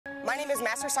name is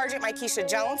MSgt Mikesha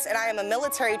Jones, and I am a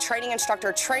Military Training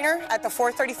Instructor trainer at the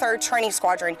 433rd Training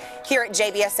Squadron here at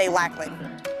JBSAT Lackland.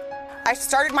 I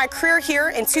started my career here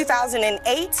in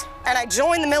 2008, and I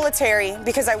joined the military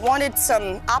because I wanted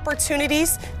some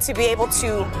opportunities to be able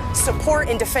to support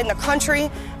and defend the country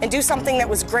and do something that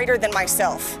was greater than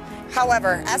myself.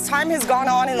 However, as time has gone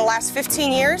on in the last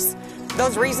 15 years,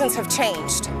 those reasons have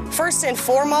changed. First and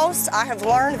foremost, I have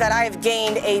learned that I have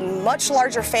gained a much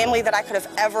larger family than I could have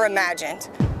ever imagined.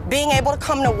 Being able to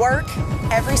come to work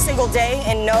every single day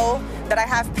and know that I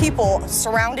have people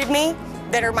surrounded me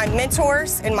that are my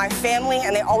mentors and my family,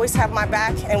 and they always have my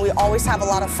back, and we always have a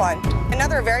lot of fun.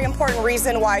 Another very important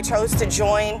reason why I chose to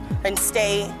join and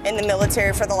stay in the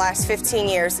military for the last 15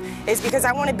 years is because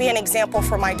I want to be an example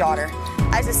for my daughter.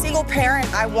 As a single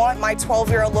parent, I want my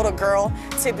 12-year-old little girl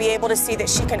to be able to see that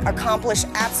she can accomplish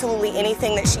absolutely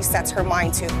anything that she sets her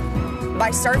mind to.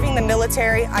 By serving the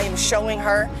military, I am showing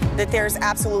her that there's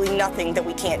absolutely nothing that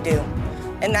we can't do.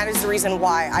 And that is the reason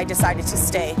why I decided to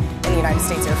stay in the United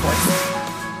States Air Force.